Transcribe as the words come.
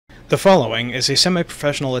The following is a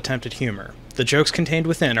semi-professional attempt at humor. The jokes contained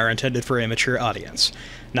within are intended for a mature audience.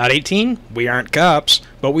 Not 18, we aren't cops,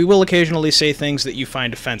 but we will occasionally say things that you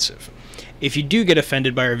find offensive. If you do get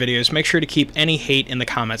offended by our videos, make sure to keep any hate in the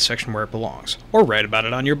comments section where it belongs, or write about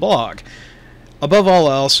it on your blog. Above all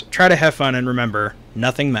else, try to have fun and remember,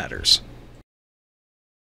 nothing matters.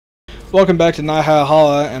 Welcome back to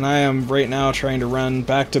Nihilhalla, and I am right now trying to run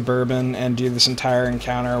back to Bourbon and do this entire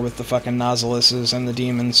encounter with the fucking Nautiluses and the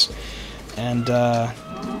demons, and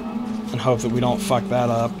hope that we don't fuck that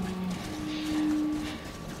up.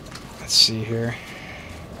 Let's see here.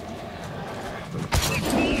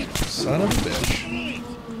 Son of a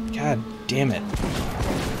bitch. God damn it.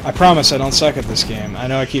 I promise I don't suck at this game. I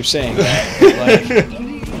know I keep saying that, but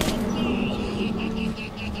like...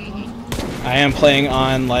 I am playing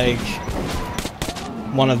on, like,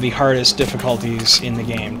 one of the hardest difficulties in the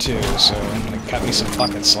game, too, so I'm gonna cut me some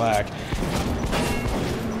fucking slack.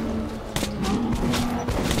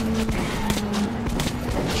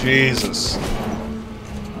 Jesus.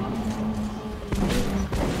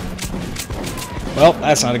 Well,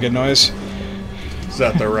 that's not a good noise. Is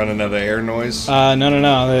that the running out of air noise?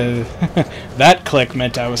 No. That click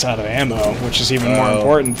meant I was out of ammo, which is even more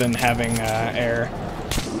important than having air.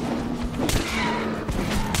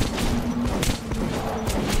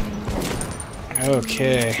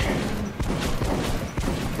 Okay.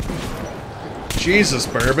 Jesus,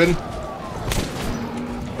 Bourbon.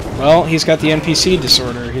 Well, he's got the NPC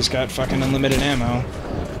disorder. He's got fucking unlimited ammo.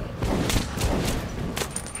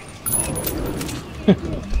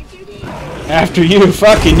 After you,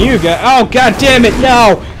 fucking you guys. Oh, god damn it,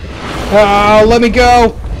 no! Oh, let me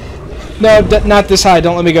go! No, not this high.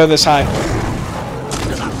 Don't let me go this high.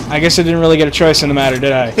 I guess I didn't really get a choice in the matter,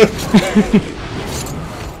 did I?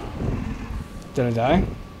 Did I die?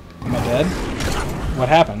 Am I dead? What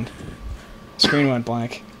happened? Screen went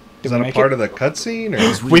blank. Is that a part of the cutscene?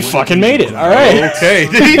 Or? We fucking made it, alright! Okay,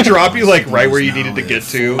 did he drop you like right where you needed to get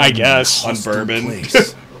to? I guess. On Bourbon.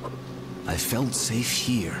 I felt safe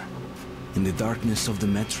here, in the darkness of the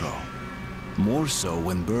metro. More so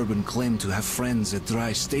when Bourbon claimed to have friends at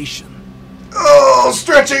Dry Station. Oh,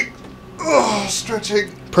 stretching! Oh,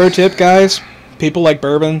 stretching. Pro tip, guys. People like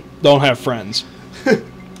Bourbon don't have friends.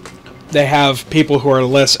 They have people who are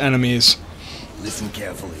less enemies. Listen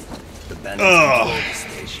carefully. The bandits control the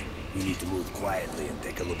station. We need to move quietly and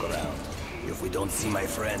take a look around. If we don't see my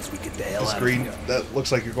friends, we get the hell out of here. That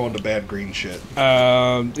looks like you're going to bad green shit.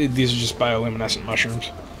 These are just bioluminescent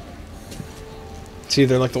mushrooms. See,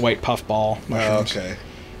 they're like the white puffball mushrooms. Oh, okay.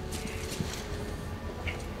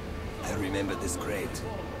 I remember this crate.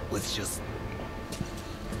 Let's just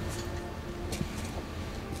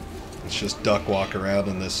duck walk around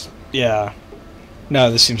in this. Yeah. No,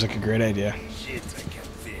 this seems like a great idea. Shit, I can't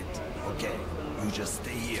fit. Okay, you just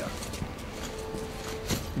stay here.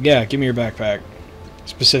 Yeah, give me your backpack.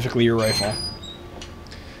 Specifically your rifle.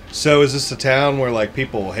 So is this a town where like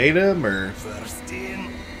people hate him, or? First in.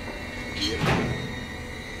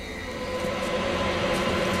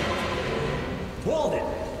 Walden,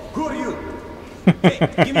 who are you?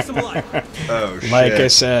 Hey, give me some light. Oh shit. Like I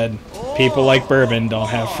said, people like Bourbon don't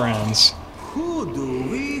have friends. Who do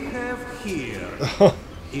we have here?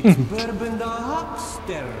 It's Bourbon the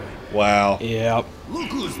Huckster. Wow. Yep. Look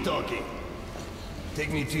who's talking.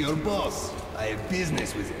 Take me to your boss. I have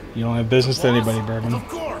business with him. You don't have business with anybody, Bourbon. Of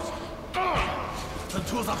course.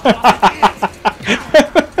 Until the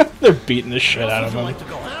They're beating the shit out of him. like to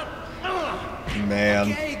go, huh?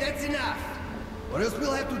 Man. Okay, that's enough. Or else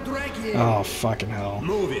we'll have to drag him. Oh, fucking hell.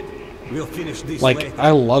 Move it. We'll finish this Like, later.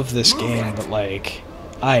 I love this game, but, like,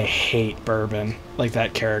 I hate Bourbon. Like,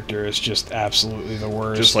 that character is just absolutely the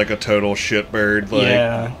worst. Just like a total shitbird. Like.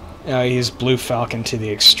 Yeah. He's Blue Falcon to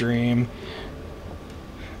the extreme.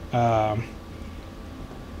 I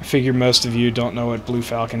figure most of you don't know what Blue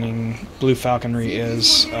Falconry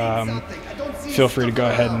is. Feel free to go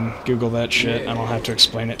ahead and Google that shit. I don't have to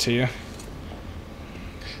explain it to you.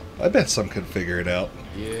 I bet some could figure it out.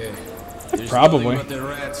 Yeah. Probably.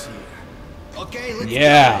 Okay, let's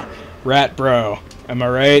Yeah. Rat bro. Am I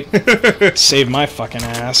right? Save my fucking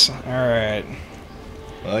ass. Alright.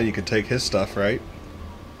 Well, you could take his stuff, right?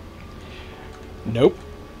 Nope.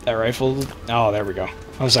 That rifle... Oh, there we go.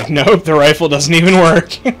 I was like, nope, the rifle doesn't even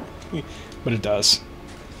work. But it does.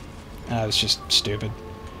 That was just stupid.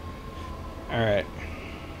 Alright.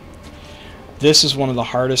 This is one of the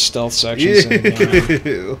hardest stealth sections in the game.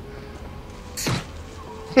 Ew.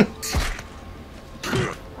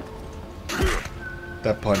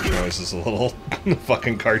 That punch noise is a little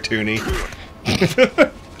fucking cartoony.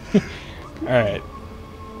 Alright.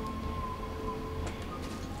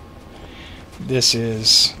 This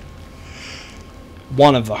is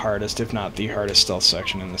one of the hardest, if not the hardest stealth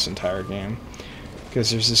section in this entire game. Because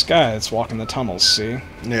there's this guy that's walking the tunnels, see?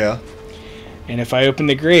 Yeah. And if I open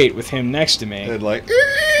the grate with him next to me... It'd like...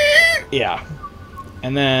 Yeah.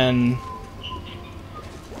 And then...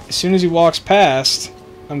 as soon as he walks past,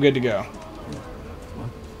 I'm good to go.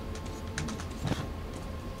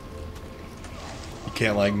 You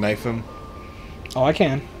can't, like, knife him? Oh, I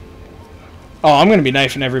can. Oh, I'm going to be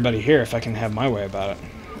knifing everybody here if I can have my way about it.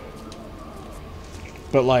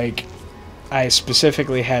 But, like, I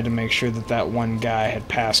specifically had to make sure that that one guy had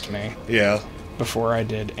passed me. Yeah. Before I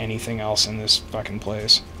did anything else in this fucking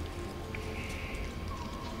place.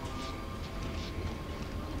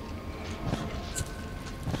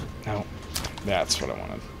 No. That's what I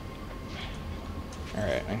wanted.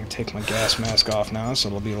 Alright, I can take my gas mask off now, so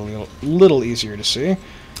it'll be a little easier to see.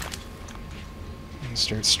 And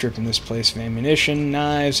start stripping this place of ammunition,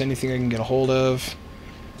 knives, anything I can get a hold of.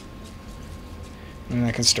 And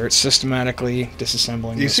I can start systematically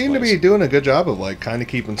disassembling You this seem place. to be doing a good job of, like, kind of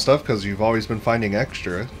keeping stuff, because you've always been finding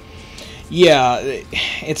extra. Yeah,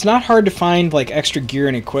 it's not hard to find, like, extra gear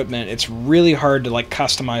and equipment. It's really hard to, like,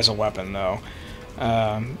 customize a weapon, though.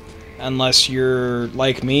 Unless you're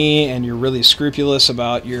like me and you're really scrupulous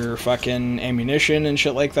about your fucking ammunition and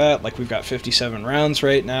shit like that. Like, we've got 57 rounds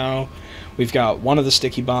right now. We've got one of the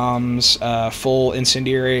sticky bombs, full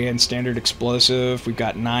incendiary and standard explosive. We've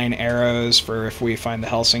got 9 arrows for if we find the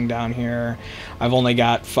Helsing down here. I've only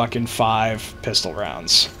got fucking 5 pistol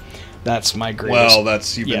rounds. That's my greatest... Well,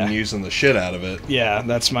 you've been using the shit out of it. Yeah,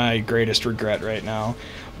 that's my greatest regret right now.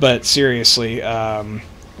 But seriously,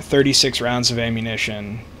 36 rounds of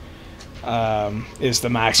ammunition is the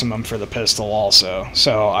maximum for the pistol also.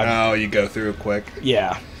 So you go through it quick?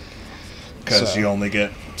 Yeah. Because you only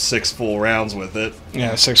get 6 full rounds with it.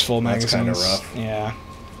 Yeah, 6 full magazines. That's kind of rough. Yeah.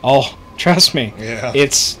 Oh, trust me. Yeah.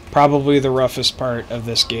 It's probably the roughest part of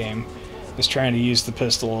this game, is trying to use the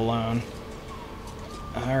pistol alone.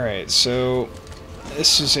 Alright, so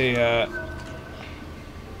this is a,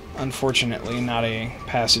 unfortunately, not a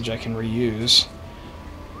passage I can reuse.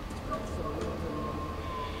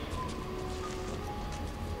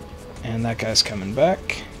 And that guy's coming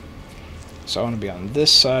back. So I want to be on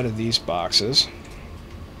this side of these boxes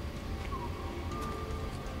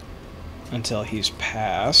until he's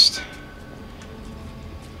passed.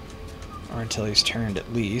 Or until he's turned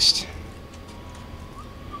at least.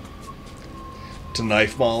 To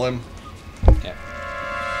knife maul him? Yeah.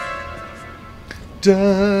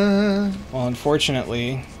 Duh. Well,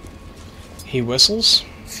 unfortunately, he whistles.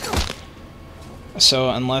 So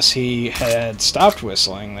unless he had stopped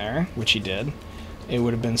whistling there, which he did, it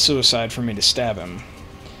would have been suicide for me to stab him.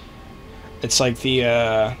 It's like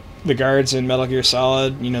the guards in Metal Gear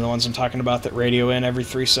Solid, you know, the ones I'm talking about that radio in every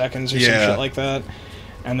 3 seconds or some shit like that.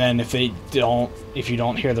 And then if you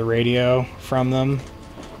don't hear the radio from them,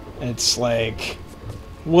 it's like,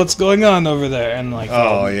 what's going on over there? And like,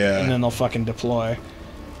 and then they'll fucking deploy.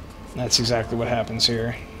 That's exactly what happens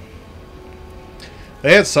here.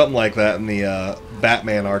 They had something like that in the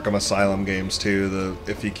Batman Arkham Asylum games too.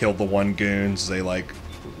 If you killed the one goons, they like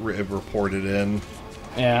reported in.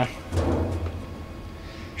 Yeah.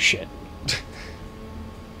 Shit.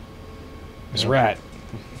 There's a rat.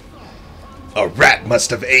 A rat must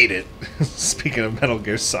have ate it. Speaking of Metal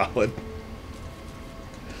Gear Solid.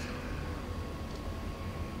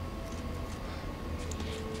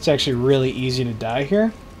 It's actually really easy to die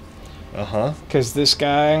here. Uh-huh. Because this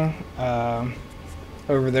guy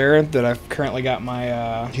over there that I've currently got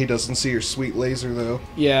my... He doesn't see your sweet laser, though.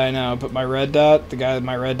 Yeah, I know, but my red dot, the guy with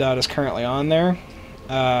my red dot is currently on there.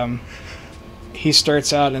 He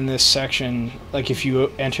starts out in this section, like if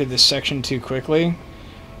you enter this section too quickly,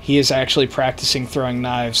 he is actually practicing throwing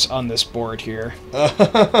knives on this board here.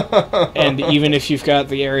 And even if you've got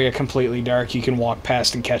the area completely dark, you can walk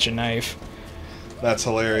past and catch a knife. That's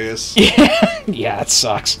hilarious. Yeah, it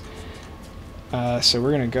sucks. So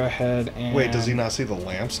we're going to go ahead and... Wait, does he not see the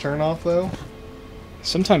lamps turn off, though?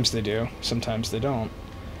 Sometimes they do. Sometimes they don't.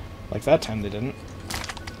 Like that time they didn't.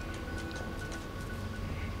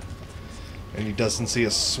 And he doesn't see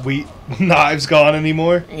his sweet knives gone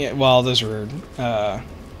anymore? Yeah, well, those were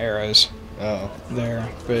arrows. Oh. There.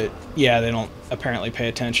 But, yeah, they don't apparently pay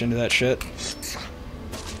attention to that shit.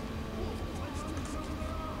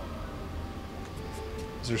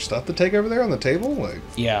 Is there stuff to take over there on the table? Like...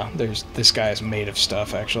 Yeah, this guy is made of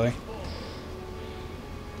stuff, actually.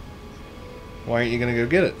 Why aren't you going to go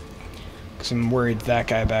get it? Because I'm worried that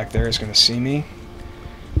guy back there is going to see me.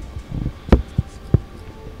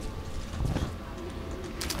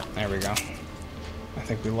 There we go. I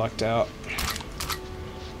think we lucked out.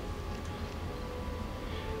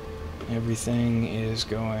 Everything is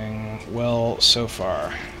going well so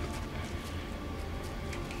far.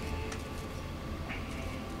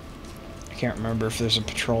 I can't remember if there's a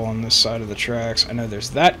patrol on this side of the tracks. I know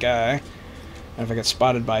there's that guy. And if I get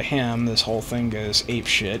spotted by him, this whole thing goes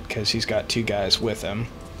apeshit because he's got 2 guys with him.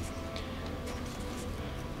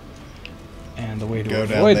 And the way to go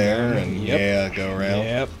avoid down there them, and yeah, go around.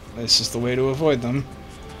 Yep, this is the way to avoid them.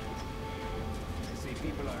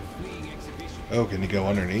 Oh, can you go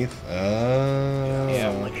underneath?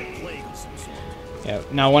 Yeah. Yeah.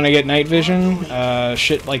 Now, when I get night vision,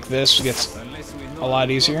 shit like this gets a lot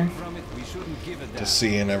easier. To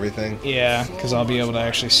see and everything. Yeah, because I'll be able to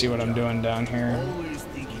actually see what I'm doing down here.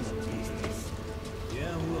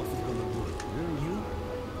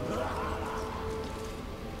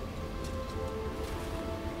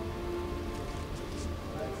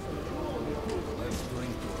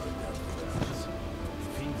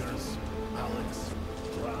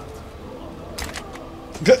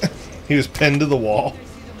 He was pinned to the wall.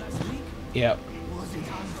 Yep.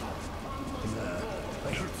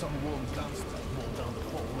 I heard some warm gunsmith roll down the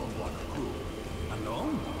whole road while the crew.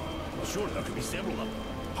 Alone? Well, sure, there could be several of them.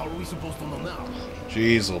 How are we supposed to know now?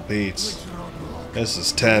 Jeez, little Beats. This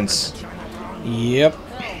is tense. Yep.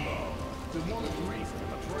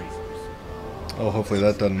 Oh, hopefully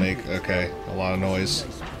that doesn't make, okay, a lot of noise.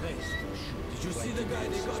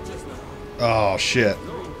 Oh, shit.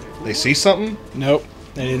 They see something? Nope.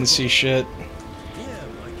 They didn't see shit.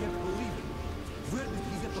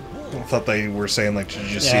 I thought they were saying, like,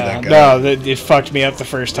 did you see that guy? No, it fucked me up the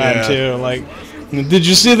first time, too. Like, did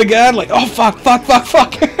you see the guy? Like, oh, fuck.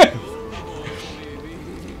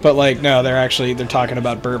 But, like, no, they're talking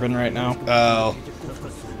about bourbon right now. Oh.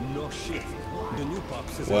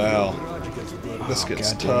 Wow. This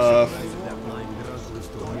gets tough.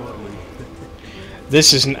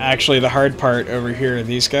 This isn't actually the hard part over here.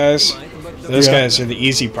 These guys, those guys are the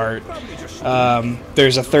easy part.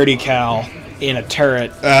 There's a 30 cal in a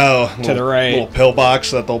turret to the right. Little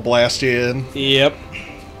pillbox that they'll blast you in. Yep.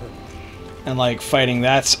 And like fighting,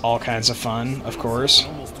 that's all kinds of fun, of course.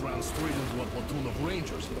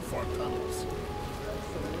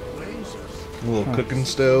 A little cooking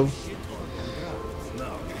stove.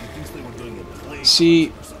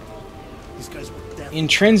 See,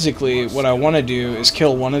 intrinsically, what I want to do is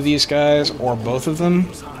kill one of these guys or both of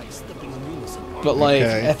them. But, like,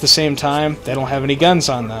 at the same time, they don't have any guns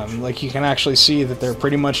on them. Like, you can actually see that they're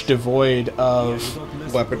pretty much devoid of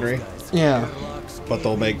weaponry. Yeah. But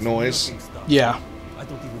they'll make noise. Yeah.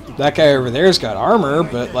 That guy over there's got armor,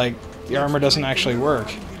 but, like, the armor doesn't actually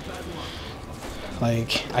work.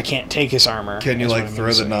 Like, I can't take his armor. Can you, like,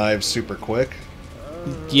 throw the knives super quick?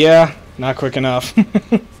 Yeah, not quick enough.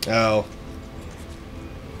 Oh.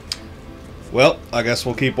 Well, I guess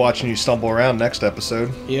we'll keep watching you stumble around next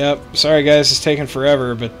episode. Yep. Sorry, guys, it's taken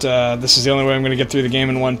forever, but this is the only way I'm going to get through the game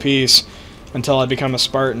in one piece until I become a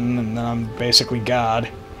Spartan, and then I'm basically God.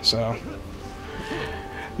 So,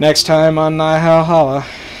 next time on Nihilhalla.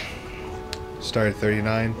 Start at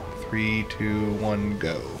 39. 3, 2, 1,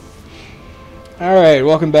 go. Alright,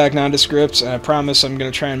 welcome back, Nondescripts. I promise I'm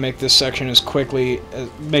going to try and make this section make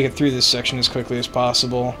it through this section as quickly as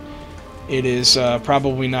possible. It is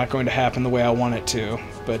probably not going to happen the way I want it to,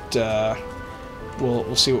 but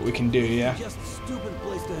we'll see what we can do, yeah? Just a stupid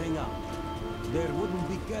place to hang out. There wouldn't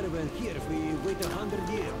be caravan here if we wait 100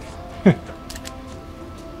 years.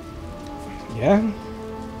 Yeah?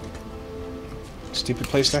 Stupid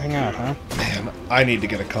place to hang out, huh? Man, I need to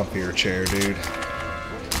get a comfier chair, dude.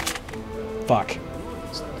 Fuck.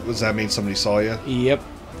 Does that mean somebody saw you? Yep.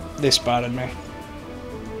 They spotted me.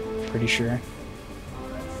 Pretty sure.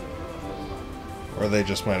 Or they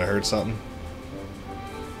just might have heard something.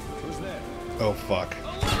 Oh, fuck.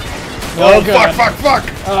 Oh, fuck!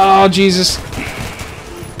 Oh, Jesus.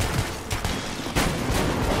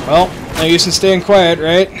 Well, no use in staying quiet,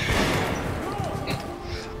 right?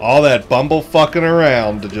 All that bumble fucking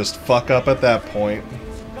around to just fuck up at that point.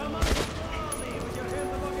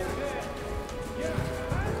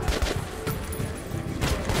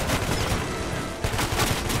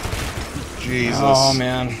 Jesus. Oh,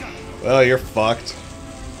 man. Well, you're fucked.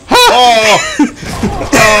 Oh!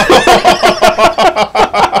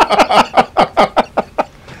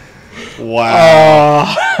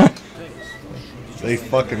 Wow. They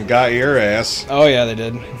fucking got your ass. Oh, yeah, they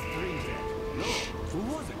did.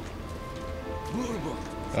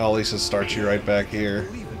 Well, at least it starts you right back here.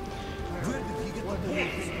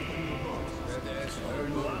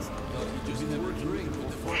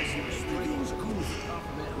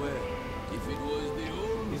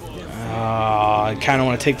 Ah, kind of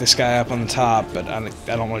want to take this guy up on the top, but I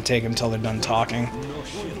don't want to take him until they're done talking.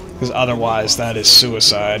 Because otherwise, that is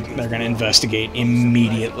suicide. They're going to investigate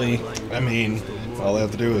immediately. I mean, all they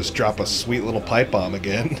have to do is drop a sweet little pipe bomb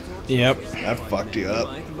again. Yep. That fucked you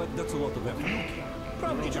up.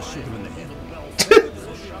 Probably just shoot him in the head.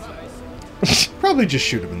 Probably just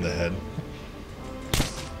shoot him in the head.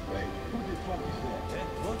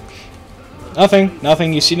 Nothing.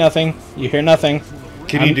 Nothing. You see nothing. You hear nothing.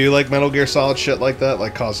 Can you do like Metal Gear Solid shit like that?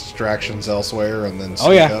 Like cause distractions elsewhere and then sneak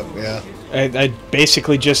Oh, yeah. up? Yeah. I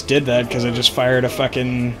basically just did that because I just fired a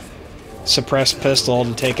fucking suppressed pistol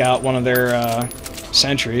to take out one of their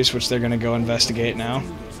sentries, which they're going to go investigate now.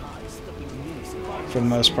 For the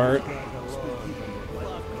most part.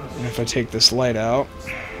 And if I take this light out...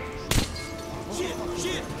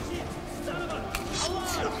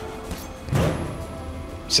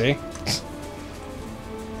 See?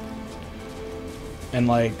 And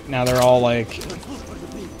like, now they're all like...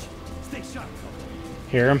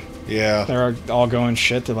 Hear him? Yeah. They're all going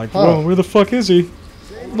shit. They're like, whoa, where the fuck is he?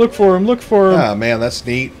 Look for him, look for him. Ah, man, that's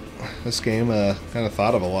neat. This game kind of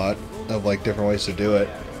thought of a lot of like different ways to do it.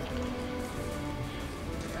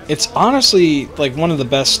 It's honestly like one of the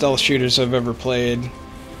best stealth shooters I've ever played.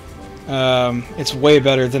 It's way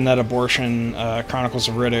better than that abortion Chronicles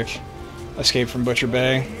of Riddick, Escape from Butcher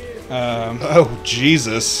Bay. Oh,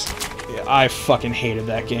 Jesus. I fucking hated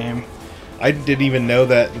that game. I didn't even know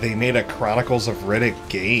that they made a Chronicles of Riddick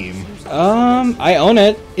game. I own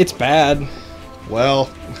it. It's bad.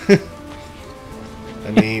 Well,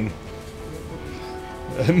 I mean,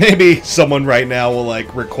 maybe someone right now will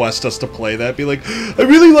like request us to play that. Be like, I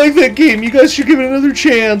really like that game. You guys should give it another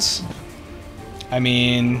chance. I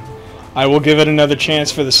mean, I will give it another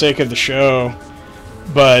chance for the sake of the show,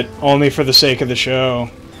 but only for the sake of the show.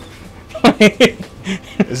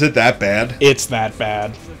 Is it that bad? It's that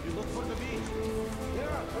bad.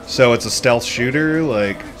 So it's a stealth shooter,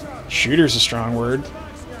 like... Shooter's a strong word.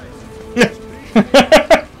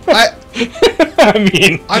 I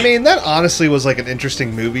I mean, that honestly was like an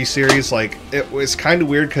interesting movie series. Like, it was kind of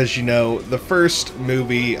weird because, you know, the first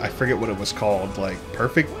movie, I forget what it was called, like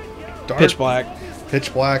Perfect Dark? Pitch Black.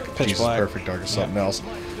 Pitch Black? Pitch Jesus, Black. Perfect Dark is something else.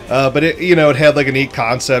 But it, you know, it had like a neat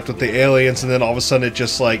concept with the aliens, and then all of a sudden it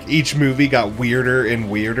just like each movie got weirder and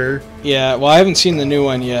weirder. Yeah, well, I haven't seen the new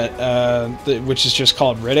one yet, which is just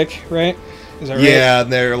called Riddick, right? Is that right? Yeah,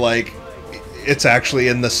 and they're like, it's actually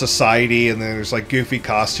in the society, and then there's like goofy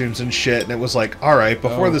costumes and shit, and it was like, all right,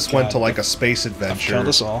 before this went to like a space adventure. I've killed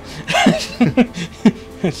us all.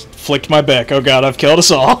 Flicked my back. Oh god, I've killed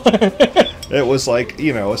us all. It was like,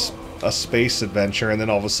 you know, a space adventure, and then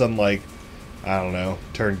all of a sudden, like, I don't know,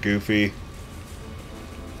 turned goofy.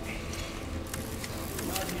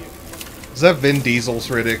 Is that Vin Diesel's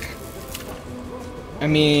Riddick? I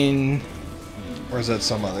mean... Or is that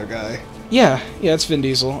some other guy? Yeah, it's Vin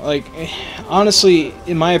Diesel. Like, honestly,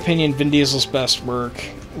 in my opinion, Vin Diesel's best work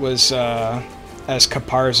was as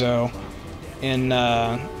Caparzo in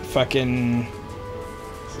fucking...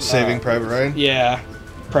 Saving Private Ryan? Yeah,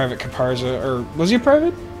 Private Caparzo. Or, was he a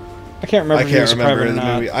private? I can't remember if he was a private or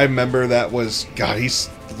not. Movie. I remember that was... God, he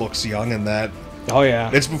looks young in that. Oh, yeah.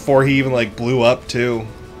 It's before he even, like, blew up, too.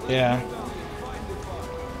 Yeah.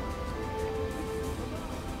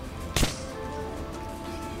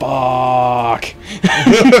 Fuck.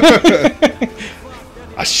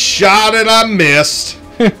 I shot and I missed.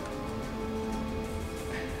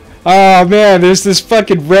 Oh, man, there's this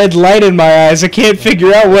fucking red light in my eyes. I can't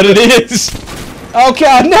figure out what it is. Oh,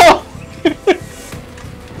 God, no!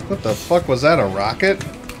 What the fuck was that, a rocket?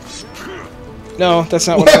 No, that's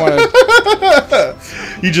not what I wanted.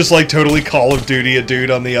 You just like totally Call of Duty a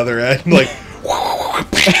dude on the other end, like...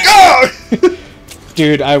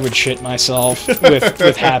 Dude, I would shit myself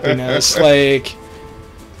with happiness. Like,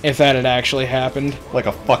 if that had actually happened. Like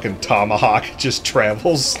a fucking tomahawk just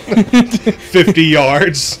travels 50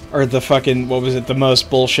 yards. Or the fucking, what was it, the most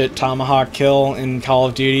bullshit tomahawk kill in Call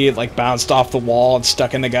of Duty? It, like, bounced off the wall and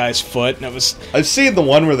stuck in the guy's foot, and it was... I've seen the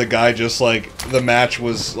one where the guy just, like, the match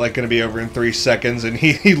was, like, going to be over in 3 seconds, and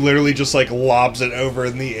he literally just, like, lobs it over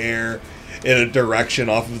in the air in a direction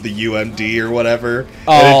off of the UMD or whatever,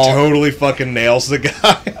 and it totally fucking nails the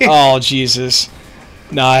guy. Oh, Jesus.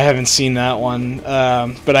 No, I haven't seen that one,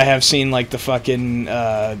 but I have seen, like, the fucking,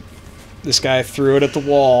 this guy threw it at the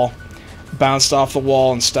wall, bounced off the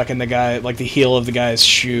wall, and stuck in the guy, like, the heel of the guy's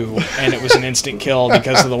shoe, and it was an instant kill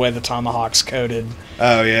because of the way the tomahawk's coated.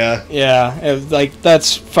 Oh, yeah? Yeah,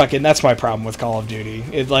 that's my problem with Call of Duty.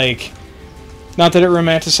 It, like, not that it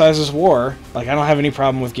romanticizes war, like, I don't have any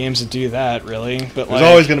problem with games that do that, really, but, There's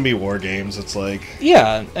always going to be war games, it's like...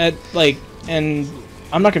 Yeah, and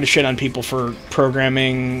I'm not going to shit on people for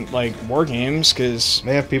programming like war games because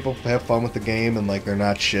Man, if people have fun with the game and like they're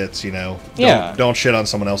not shits, you know. Yeah. Don't shit on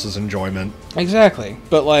someone else's enjoyment. exactly.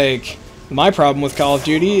 But like my problem with Call of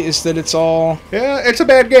Duty is that it's all Yeah, it's a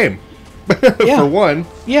bad game. Yeah. For one.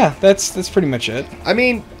 yeah. That's pretty much it. I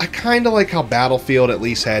mean, I kind of like how Battlefield at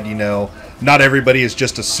least had, you know, not everybody is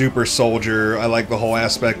just a super soldier. I like the whole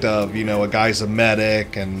aspect of, you know, a guy's a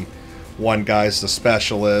medic and one guy's the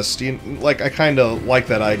specialist. Like, I kind of like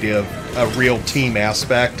that idea of a real team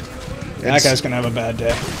aspect. That guy's gonna have a bad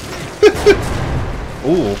day.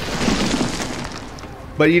 Ooh.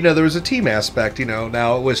 But, you know, there was a team aspect, you know.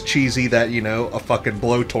 Now, it was cheesy that, you know, a fucking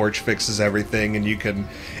blowtorch fixes everything and you can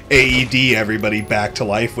AED everybody back to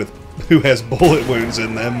life with who has bullet wounds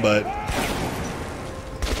in them, but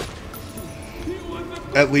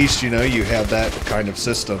at least, you know, you have that kind of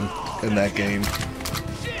system in that game.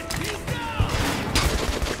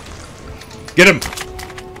 Get him!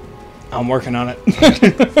 I'm working on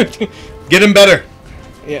it. Get him better!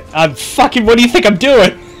 Yeah, I'm fucking. What do you think I'm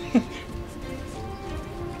doing?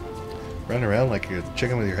 Run around like you're a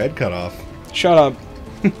chicken with your head cut off. Shut up.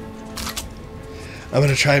 I'm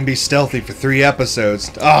gonna try and be stealthy for 3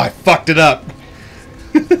 episodes. Ah, I fucked it up!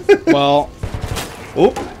 Well,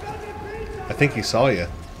 Oop! I think he saw you.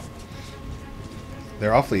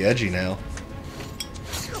 They're awfully edgy now.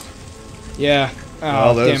 yeah.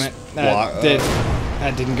 Oh, Oh, those damn it.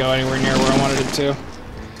 That didn't go anywhere near where I wanted it to.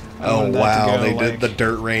 I Oh wanted that to wow, go, they like- did the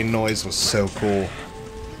dirt rain noise was so cool.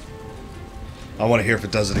 I want to hear if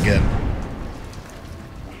it does it again.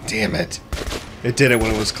 Damn it. It did it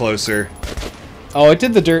when it was closer. Oh, it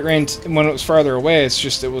did the dirt rain when it was farther away. It's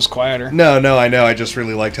just it was quieter. No, I know. I just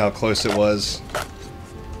really liked how close it was.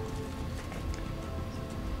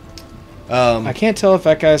 I can't tell if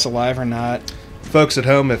that guy's alive or not. Folks at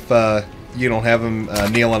home, if you don't have them,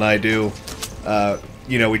 Neil and I do.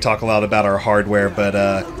 You know, we talk a lot about our hardware,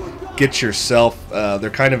 but get yourself, they're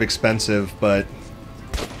kind of expensive, but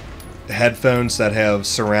headphones that have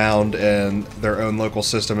surround and their own local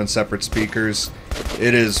system and separate speakers,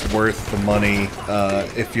 it is worth the money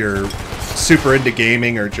if you're super into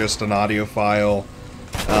gaming or just an audiophile.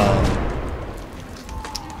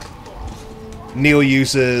 Neil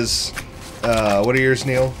uses what are yours,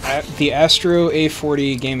 Neil? The Astro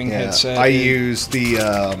A40 gaming headset. I use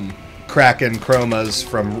the Kraken Chromas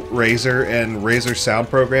from Razer, and Razer sound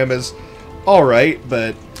program is alright,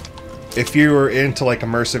 but if you are into like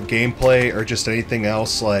immersive gameplay or just anything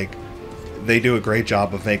else, like they do a great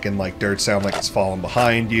job of making like dirt sound like it's falling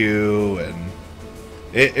behind you, and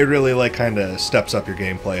it really like kind of steps up your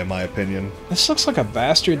gameplay in my opinion. This looks like a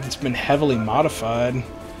bastard that's been heavily modified.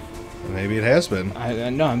 Maybe it has been. I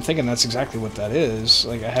no, I'm thinking that's exactly what that is.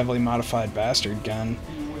 Like a heavily modified bastard gun.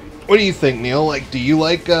 What do you think, Neil? Like, do you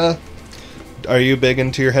like are you big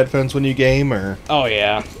into your headphones when you game, or? Oh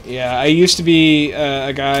yeah, yeah. I used to be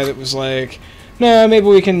a guy that was like, no, maybe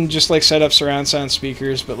we can just like set up surround sound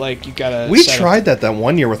speakers, but like you gotta. We set up- tried that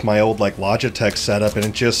 1 year with my old like Logitech setup, and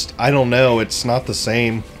it just, I don't know, it's not the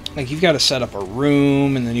same. Like you've got to set up a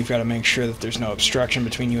room, and then you've got to make sure that there's no obstruction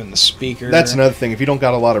between you and the speaker. That's another thing. If you don't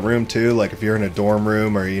got a lot of room too, like if you're in a dorm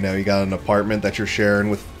room or you know you got an apartment that you're sharing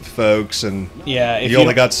with folks, and Yeah, if you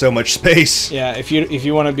only got so much space. Yeah, if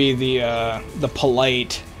you want to be the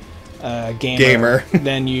polite Gamer.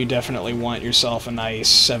 then you definitely want yourself a nice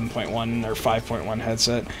 7.1 or 5.1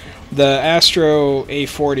 headset. The Astro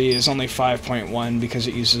A40 is only 5.1 because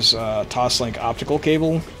it uses Toslink optical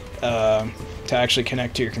cable to actually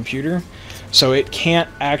connect to your computer. So it can't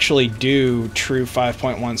actually do true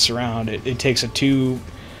 5.1 surround. It takes a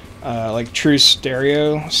like true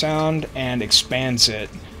stereo sound and expands it.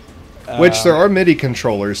 Which there are MIDI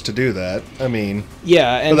controllers to do that. I mean,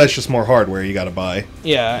 Yeah, and but that's just more hardware you got to buy.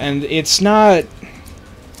 yeah, and it's not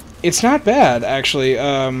bad actually.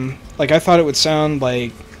 Like I thought it would sound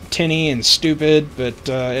like tinny and stupid, but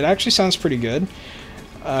it actually sounds pretty good.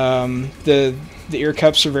 The ear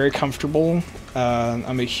cups are very comfortable.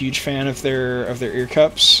 I'm a huge fan of their ear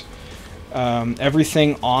cups.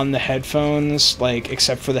 Everything on the headphones, like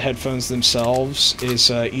except for the headphones themselves,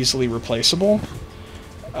 is easily replaceable.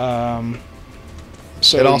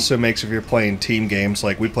 So It also makes, if you're playing team games,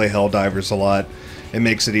 like we play Helldivers a lot, it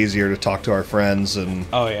makes it easier to talk to our friends and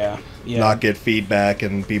oh yeah, not get feedback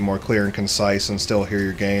and be more clear and concise and still hear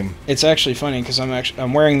your game. It's actually funny because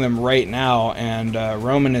I'm wearing them right now, and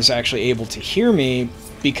Roman is actually able to hear me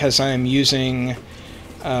because I am using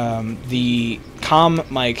the comm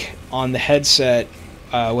mic on the headset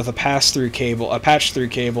with a patch-through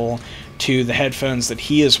cable to the headphones that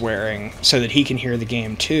he is wearing, so that he can hear the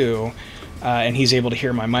game too, and he's able to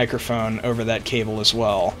hear my microphone over that cable as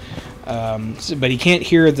well. But he can't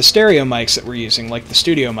hear the stereo mics that we're using, like the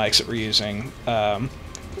studio mics that we're using.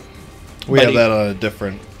 We have that on a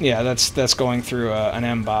different... Yeah, that's going through an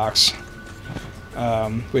M box,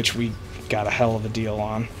 which we got a hell of a deal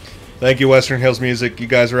on. Thank you, Western Hills Music. You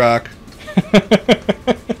guys rock.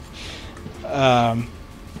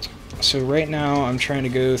 So right now I'm trying to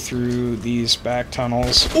go through these back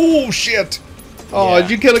tunnels. Oh, shit! Oh, Yeah. did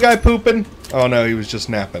you kill a guy pooping? Oh, no, he was just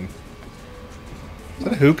napping. Is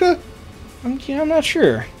that a hookah? I'm not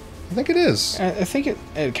sure. I think it is. I think it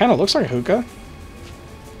kind of looks like a hookah.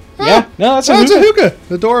 Ah, Yeah, no, that's a it's hookah. a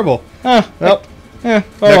hookah. Adorable. Huh. Well, Yeah,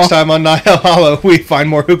 oh next well. time on Nihilhalla, we find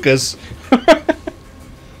more hookahs.